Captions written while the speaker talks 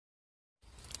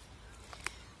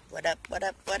What up, what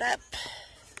up, what up?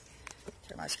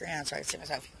 Turn my screen on so I can see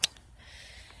myself.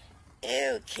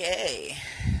 Okay.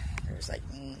 There's like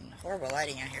horrible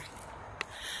lighting out here.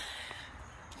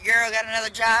 Girl got another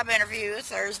job interview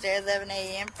Thursday at 11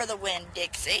 a.m. for the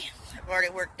Winn-Dixie. I've already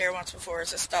worked there once before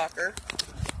as a stalker.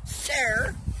 So,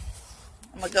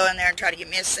 I'm going to go in there and try to get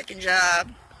me a second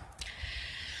job.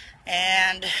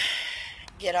 And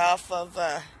get off of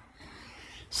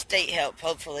state help,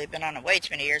 hopefully. Been on it way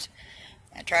too many years.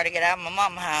 And try to get out of my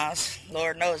mama's house.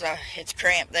 Lord knows it's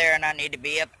cramped there and I need to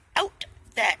be out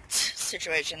that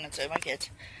situation, and so my kids.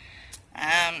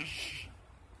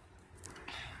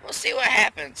 We'll see what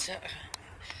happens.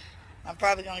 I'm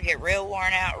probably going to get real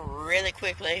worn out really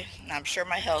quickly, and I'm sure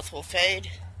my health will fade.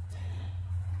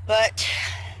 But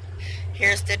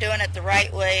here's to doing it the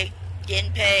right way,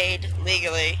 getting paid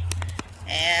legally,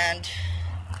 and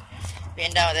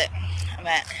being done with it. I'm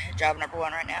at job number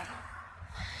 1 right now.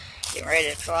 Getting ready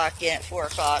to clock in at 4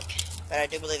 o'clock, but I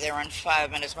do believe they run 5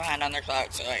 minutes behind on their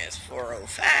clock, so I guess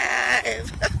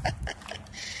 4:05.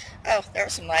 Oh, there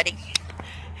was some lighting.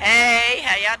 Hey,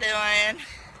 how y'all doing?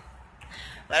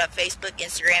 What up, Facebook,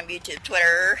 Instagram, YouTube,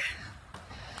 Twitter?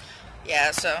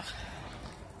 Yeah, so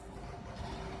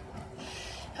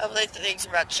hopefully things are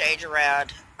about to change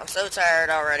around. I'm so tired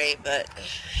already, but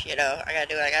you know, I gotta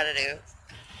do what I gotta do.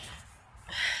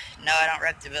 No, I don't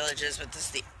rep the Villages, but this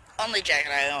is the only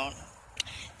jacket I own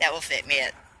that will fit me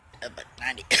at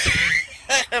 $1.90.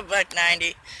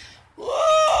 $1.90.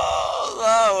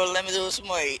 Whoa, let me lose some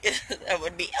weight. That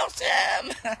would be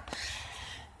awesome.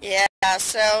 Yeah,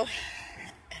 so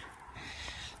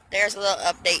there's a little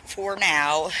update for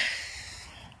now.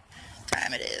 What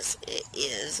time it is? It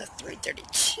is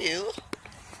 3:32.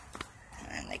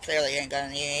 And they clearly ain't got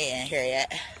any in here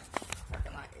yet.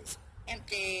 Parking lot is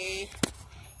empty.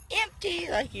 Empty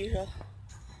like usual.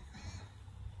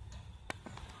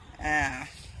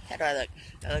 How do I look?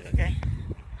 Do I look okay?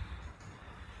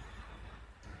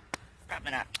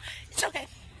 Probably not. It's okay.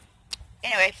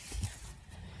 Anyway,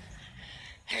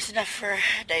 there's enough for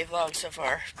a day vlog so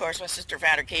far. Of course, my sister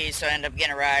found her keys, so I ended up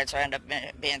getting a ride. So I ended up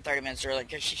being 30 minutes early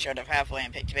because she showed up halfway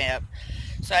and picked me up.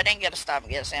 So I didn't get to stop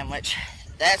and get a sandwich.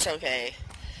 That's okay.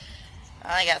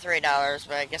 I only got $3,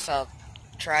 but I guess I'll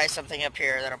try something up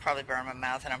here that'll probably burn my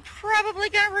mouth, and I'm probably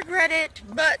going to regret it,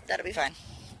 but that'll be fine.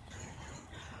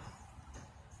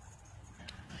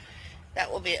 That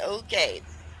will be okay.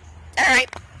 Alright.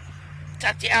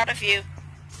 Talk to you out a few.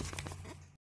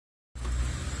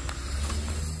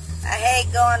 I hate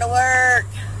going to work.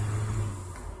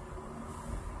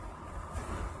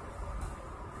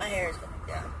 My hair's going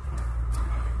down.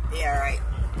 Be alright.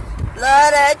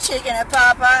 Love that chicken at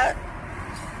Popeye.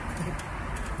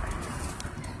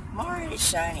 I'm already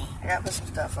shiny. I gotta put some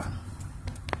stuff on.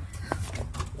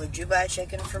 Would you buy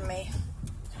chicken from me?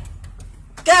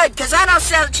 Good, because I don't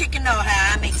sell chicken no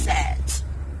how. I make sides.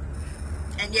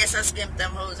 And yes, I skimped them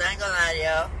hoes. I ain't gonna lie to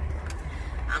y'all.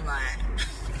 I'm lying.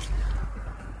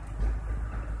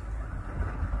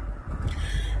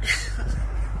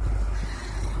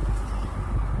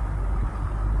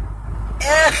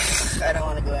 I don't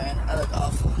want to go in. I look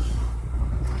awful.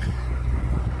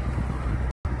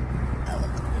 I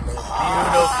look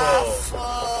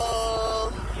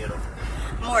awful. Beautiful.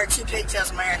 I'm gonna wear 2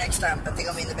 pigtails in my hair next time, but they're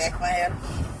gonna be in the back of my head.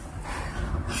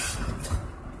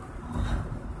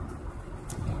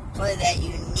 Play that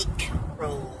unique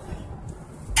role.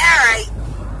 Alright.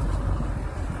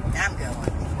 I'm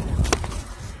going.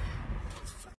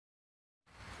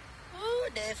 Ooh,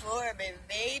 day 4,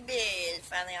 baby.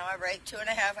 Finally on my break.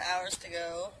 2.5 hours to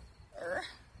go.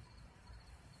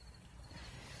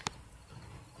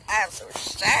 I'm so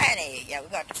shiny. Yeah, we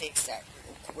got to fix that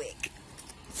real quick.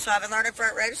 So I've been learning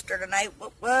front register tonight.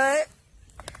 What?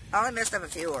 I only messed up a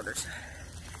few orders.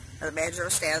 The manager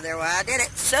was standing there while I did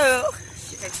it. So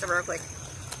she fixed it real quick.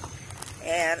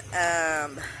 And I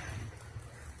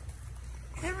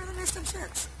haven't really messed up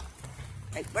since.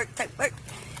 Take work.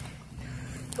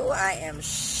 Oh, I am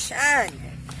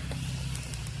shining.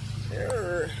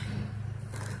 I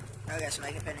got some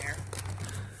makeup in here.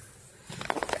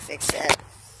 Gotta fix that.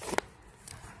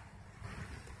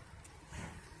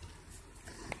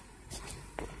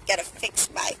 Gotta fix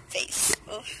my face.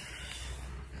 Oh.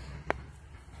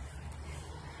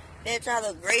 Bitch, I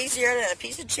look grazier than a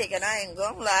piece of chicken. I ain't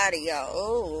gonna lie to y'all.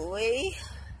 Oh, wait.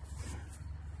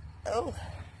 Oh.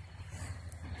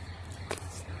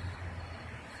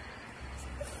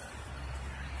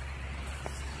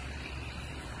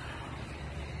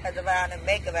 That's about to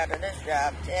makeup after this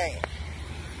job, I tell you.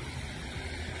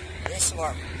 There's some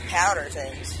more powder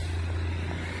things.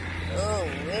 Oh,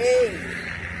 wait.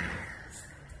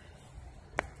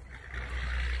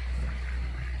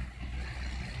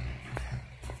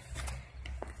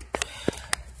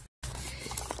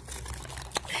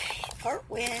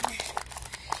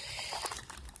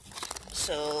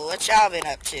 So, what y'all been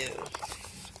up to?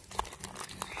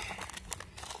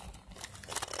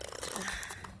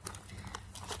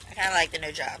 I kind of like the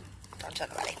new job. Don't tell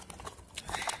nobody.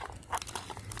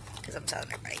 Because I'm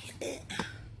telling everybody.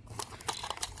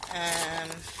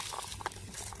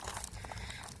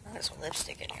 There's some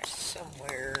lipstick in here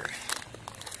somewhere.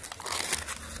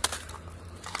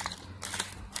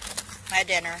 My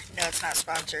dinner. No, it's not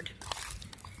sponsored.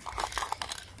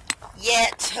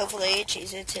 Yet, hopefully,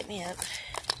 Cheez-Its hit me up.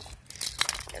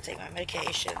 Gotta take my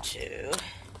medication too.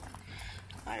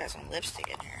 I got some lipstick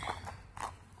in here. I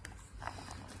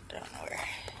don't know where.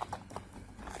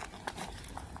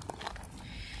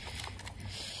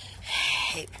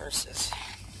 Hate purses.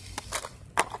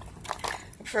 I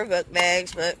prefer book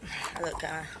bags, but I look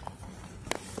kinda.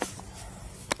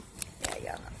 Yeah,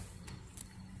 y'all know.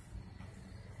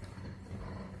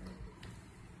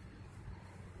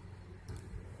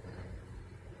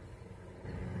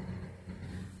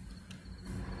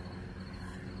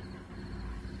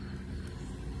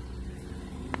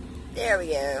 There we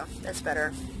go. That's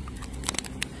better.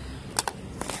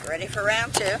 Ready for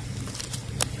round 2.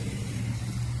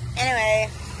 Anyway,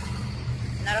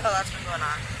 not a whole lot's been going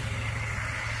on.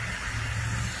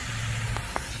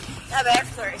 Not bad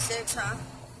for 36, huh?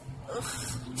 Oof.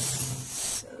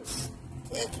 So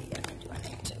sticky. I need to do my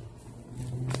neck too.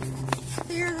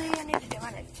 Clearly, I need to do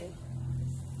my neck too.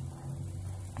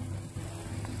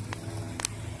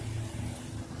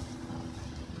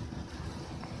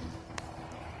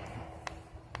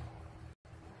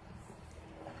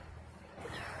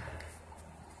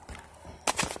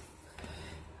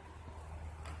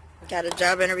 Got a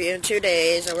job interview in 2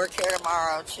 days. I work here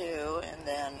tomorrow too, and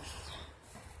then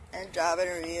job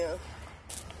interview,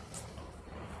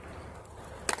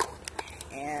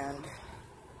 and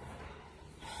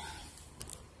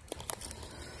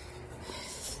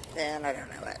then I don't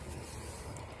know what.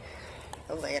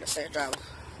 Hopefully I get a second job.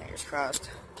 Fingers crossed.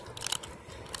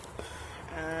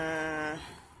 Now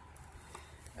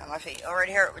my feet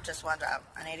already hurt with just one job.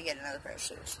 I need to get another pair of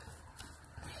shoes.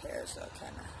 My hair is so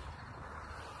kind of.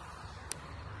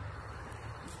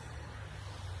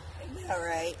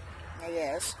 Alright, I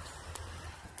guess.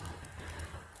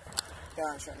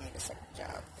 Darn sure need a second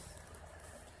job.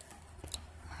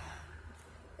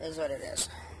 It is what it is.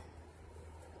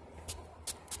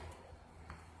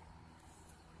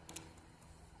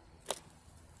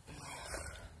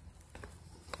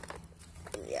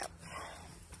 Yep.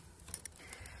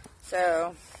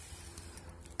 So,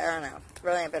 I don't know.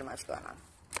 Really ain't been much going on.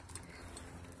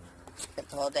 Spent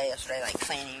the whole day yesterday like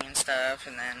cleaning and stuff,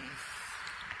 and then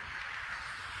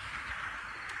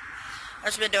I've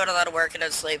just been doing a lot of work and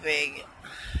then sleeping.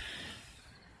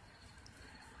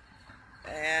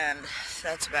 And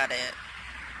that's about it.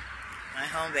 My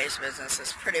home-based business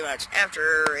is pretty much,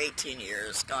 after 18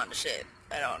 years, gone to shit.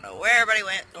 I don't know where everybody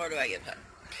went, nor do I give a fuck.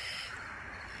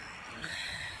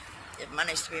 If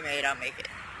money's to be made, I'll make it.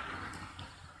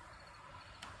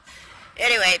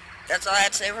 Anyway, that's all I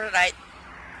had to say for tonight.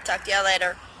 Talk to y'all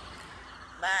later.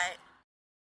 Bye.